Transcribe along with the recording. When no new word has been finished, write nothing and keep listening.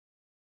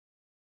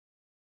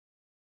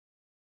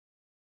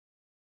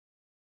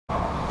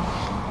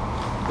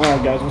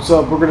Alright guys, what's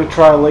up? We're going to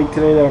try a lake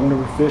today that I've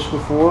never fished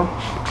before.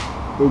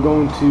 We're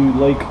going to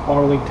Lake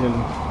Arlington.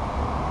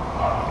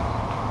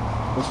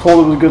 I was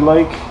told it was a good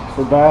lake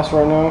for bass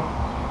right now.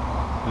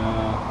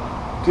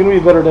 It's going to be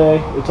a better day.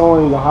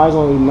 The high's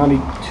only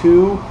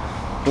 92,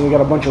 and we got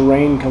a bunch of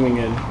rain coming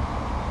in.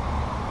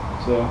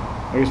 So,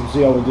 I guess we'll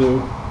see how we'll do.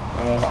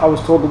 I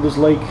was told that this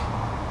lake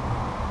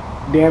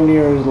damn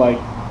near is like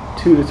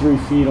 2 to 3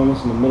 feet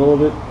almost in the middle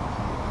of it.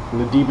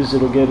 And the deepest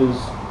it'll get is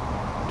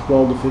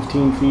 12 to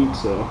 15 feet,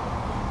 so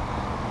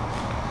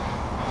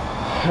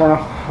I don't know.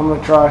 I'm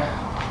gonna try.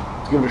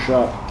 Let's give it a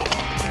shot.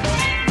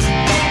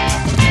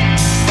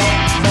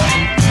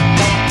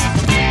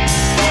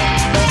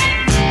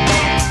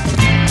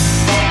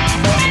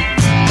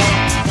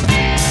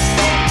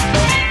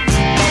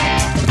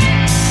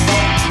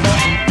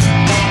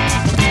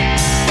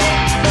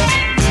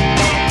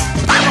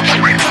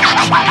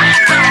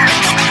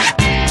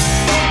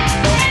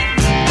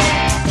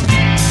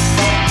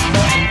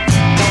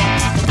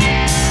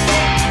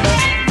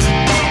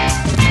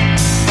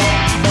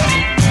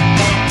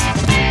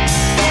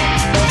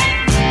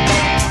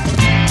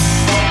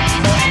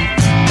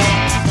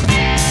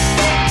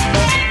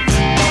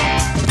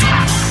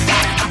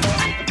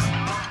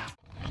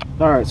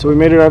 Alright, so we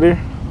made it out here.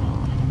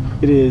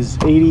 It is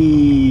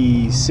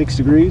 86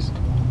 degrees.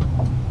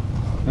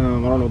 I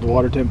don't know what the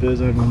water temp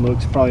is. I haven't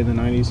looked. It's probably in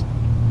the 90s.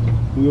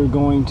 We are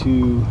going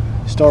to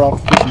start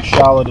off fishing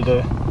shallow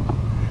today.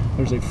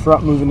 There's a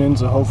front moving in,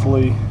 so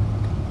hopefully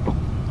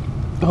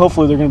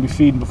they're going to be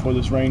feeding before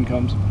this rain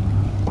comes.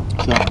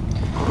 So,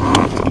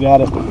 let's get at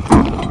it.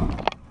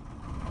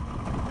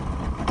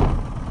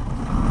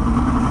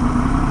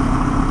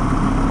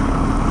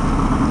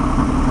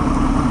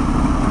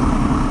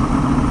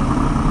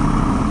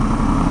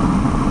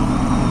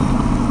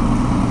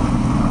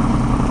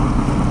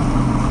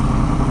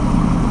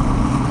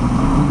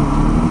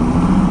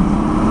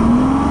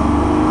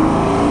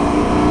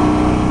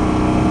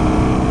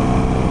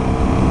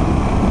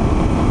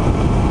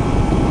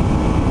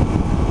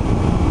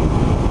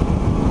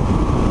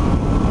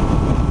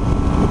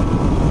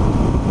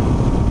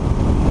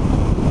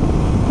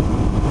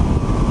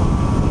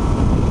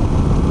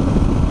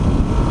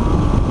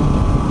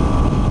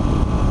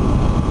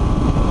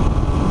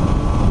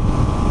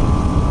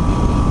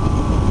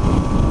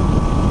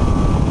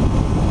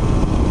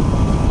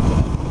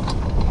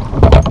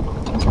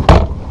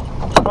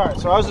 Alright,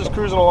 so I was just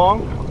cruising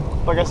along.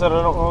 Like I said,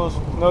 I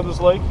don't know this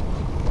lake.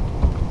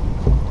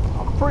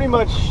 I'm pretty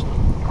much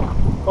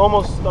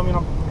almost, you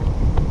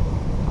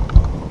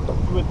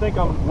would think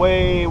I'm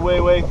way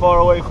far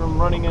away from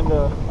running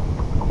into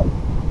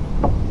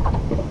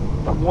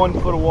 1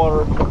 foot of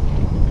water.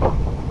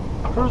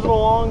 Cruising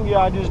along, yeah,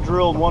 I just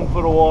drilled 1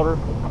 foot of water,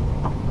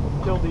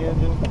 killed the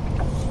engine.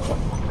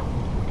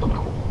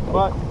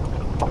 But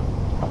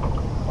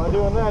by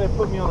doing that, it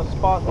put me on a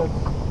spot that's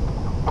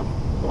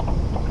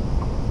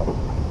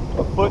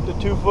 1 foot to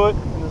 2 foot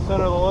in the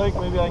center of the lake.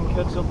 Maybe I can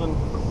catch something.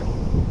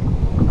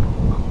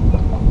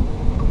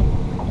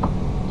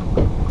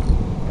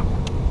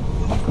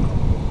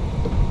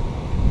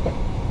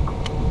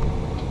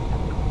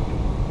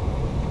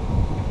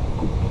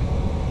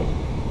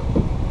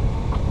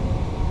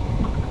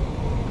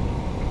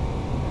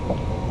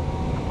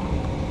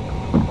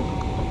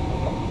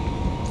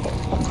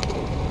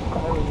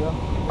 There we go.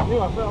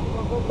 Yeah, I found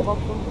something. I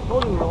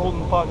told you we were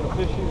holding a pocket of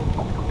fish here.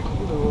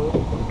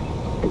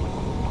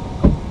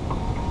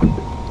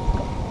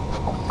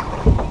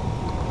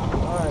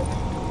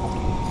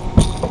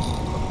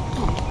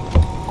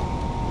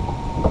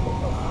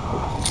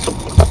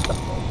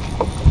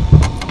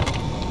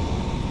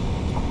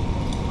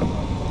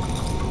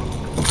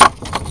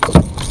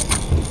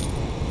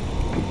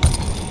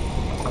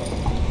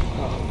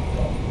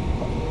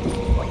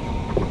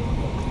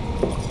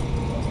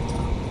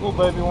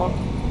 Little baby one.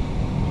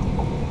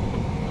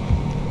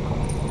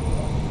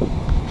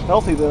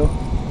 Healthy though.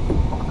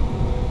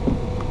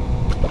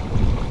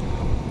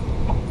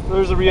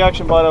 There's the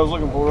reaction bite I was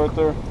looking for right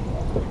there.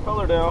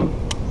 Color down.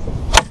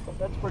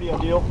 That's pretty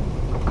ideal.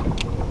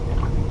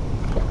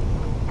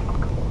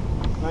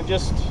 And I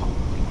just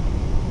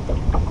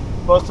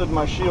busted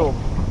my shield.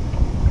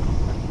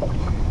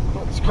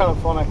 It's kind of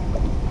funny.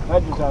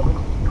 That just happened.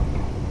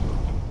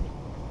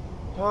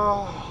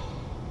 Well.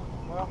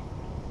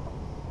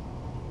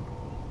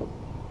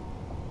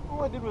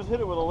 All I did was hit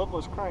it with a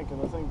lipless crank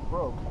and the thing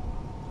broke.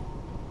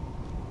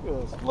 Look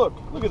at this.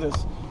 Look at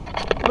this.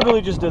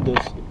 Literally just did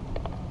this.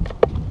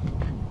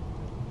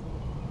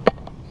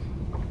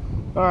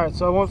 Alright,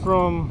 so I went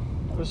from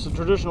just a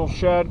traditional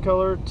shad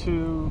color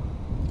to,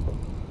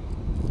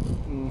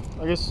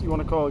 I guess you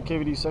want to call it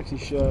KVD Sexy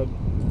Shad.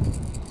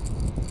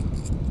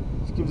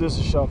 Let's give this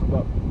a shot for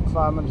about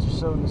 5 minutes or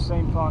so in the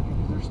same pocket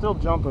because they're still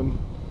jumping,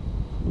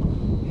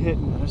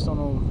 hitting. I just don't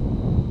know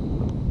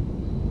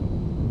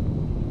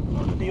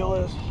what the deal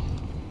is.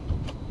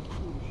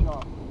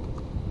 Shot.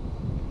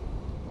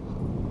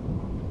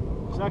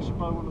 It's actually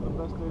probably one of the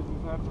best days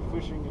we've had for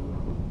fishing in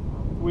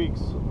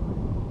weeks.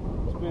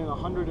 It's been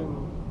 100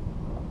 and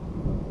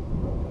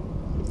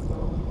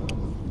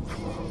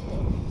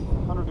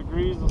 100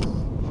 degrees or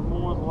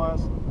more the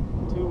last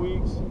 2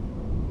 weeks.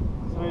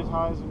 Today's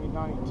high is going to be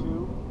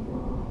 92.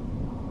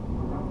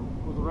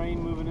 With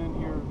rain moving in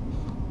here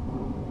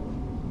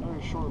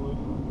very shortly.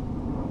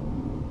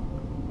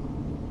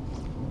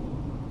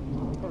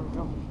 There we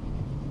go.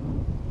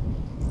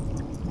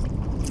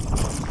 A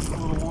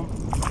little one.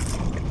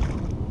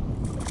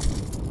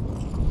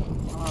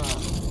 Alright.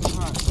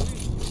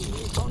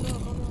 Calm down,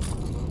 calm down.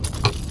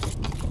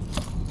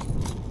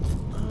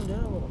 Calm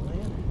down a little,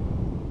 man.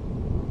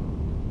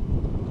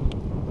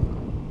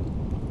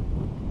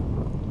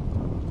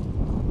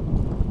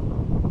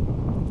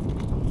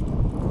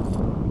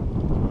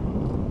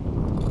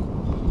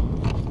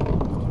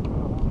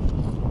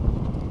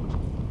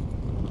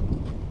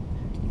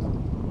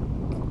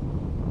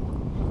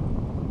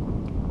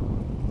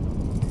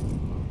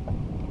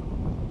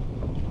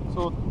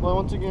 So,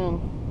 once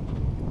again,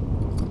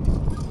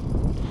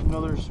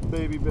 another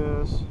baby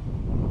bass.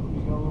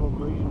 He's got a little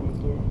abrasion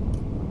right there.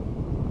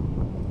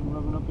 I'm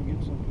rubbing up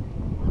against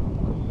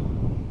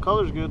something.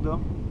 Color's good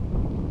though.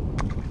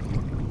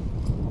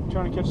 I'm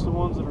trying to catch the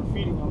ones that are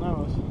feeding on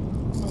those.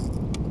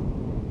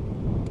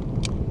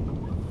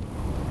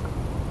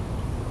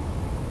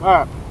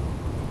 Alright.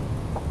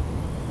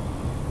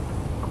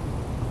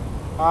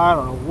 I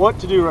don't know what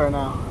to do right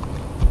now.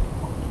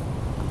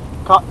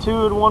 Caught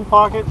two in one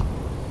pocket.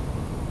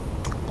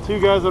 Two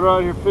guys that are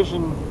out here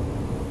fishing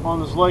on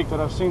this lake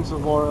that I've seen so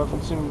far. I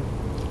haven't seen them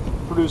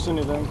produce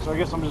anything, so I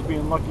guess I'm just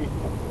being lucky.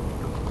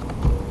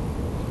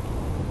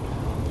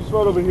 Just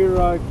right over here,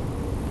 I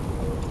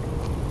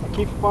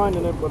keep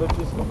finding it, but it's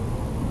just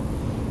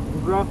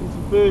I'm grabbing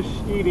some fish,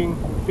 eating,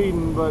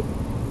 feeding. But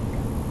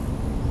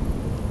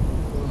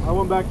I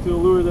went back to a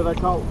lure that I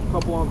caught a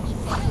couple on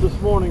this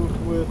morning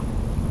with,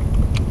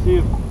 see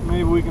if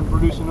maybe we can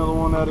produce another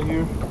one out of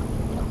here.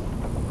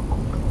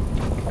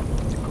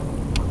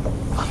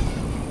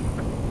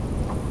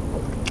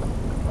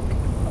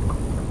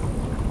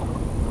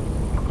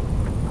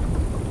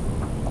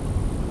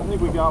 I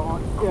think we got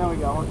one. Yeah, we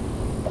got one.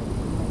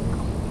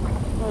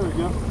 There we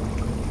go.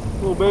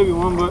 Little baby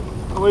one, but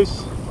at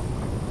least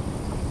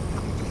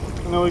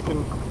I know we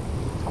can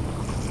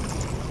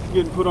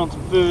get and put on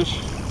some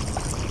fish.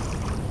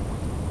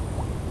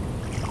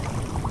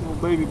 Little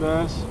baby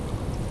bass.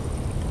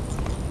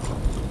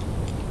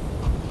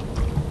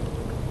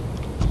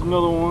 There's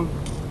another one.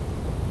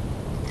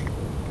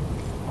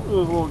 Look at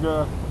this little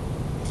guy.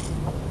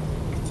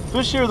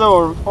 Fish here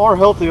though are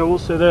healthy, I will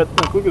say that.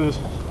 Look at this.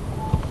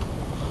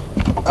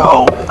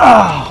 Oh,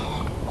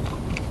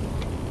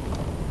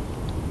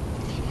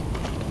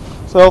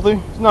 It's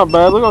healthy. It's not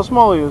bad. Look how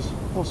small he is.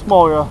 Little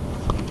small guy.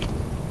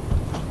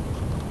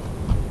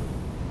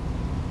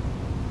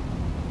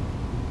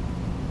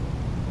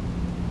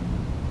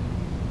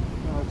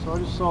 Alright, so I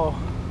just saw a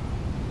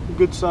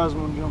good sized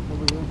one jump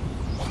over there.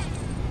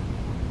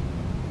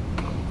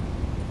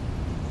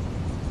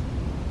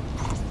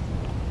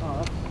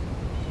 Oh,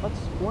 that's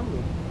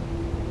splendid.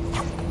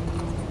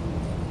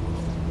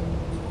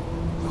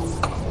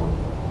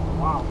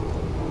 Wow.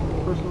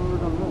 First time I've ever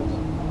done this.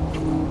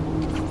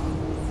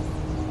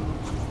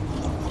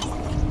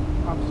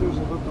 I'm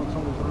seriously hooked on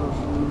somebody's roof.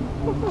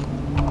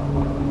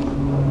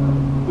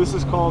 This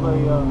is called a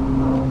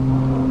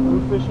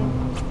roof fishing.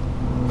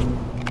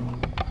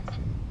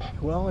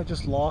 Well, I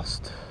just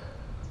lost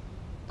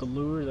the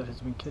lure that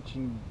has been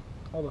catching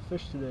all the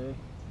fish today.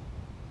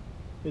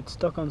 It's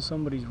stuck on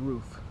somebody's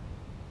roof.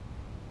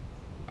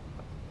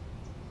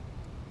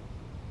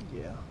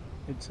 Yeah,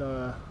 it's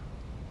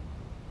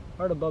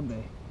right above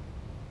me.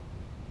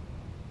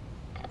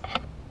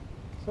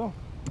 So,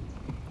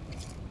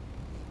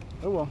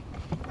 oh well.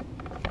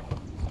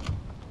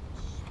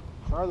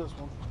 Try this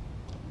one.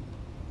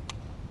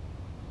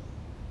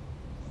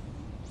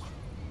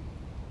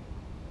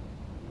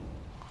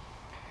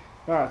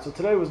 Alright, so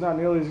today was not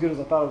nearly as good as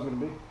I thought it was going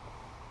to be.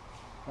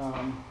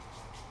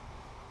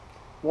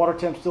 Water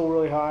temp's still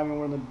really high. I mean,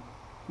 we're in the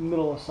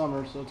middle of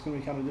summer, so it's going to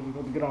be kind of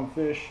difficult to get on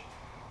fish.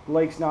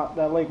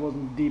 That lake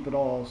wasn't deep at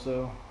all,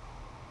 so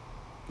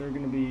they're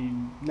going to be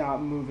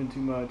not moving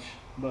too much,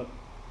 but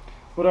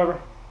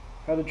whatever,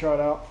 had to try it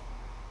out.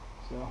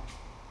 So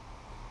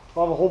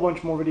I'll have a whole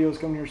bunch more videos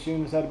coming here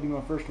soon. This had to be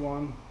my first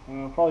one.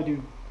 I'll probably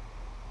do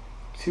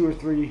 2 or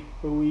 3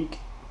 a week.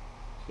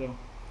 So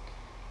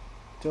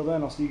till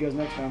then, I'll see you guys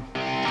next time.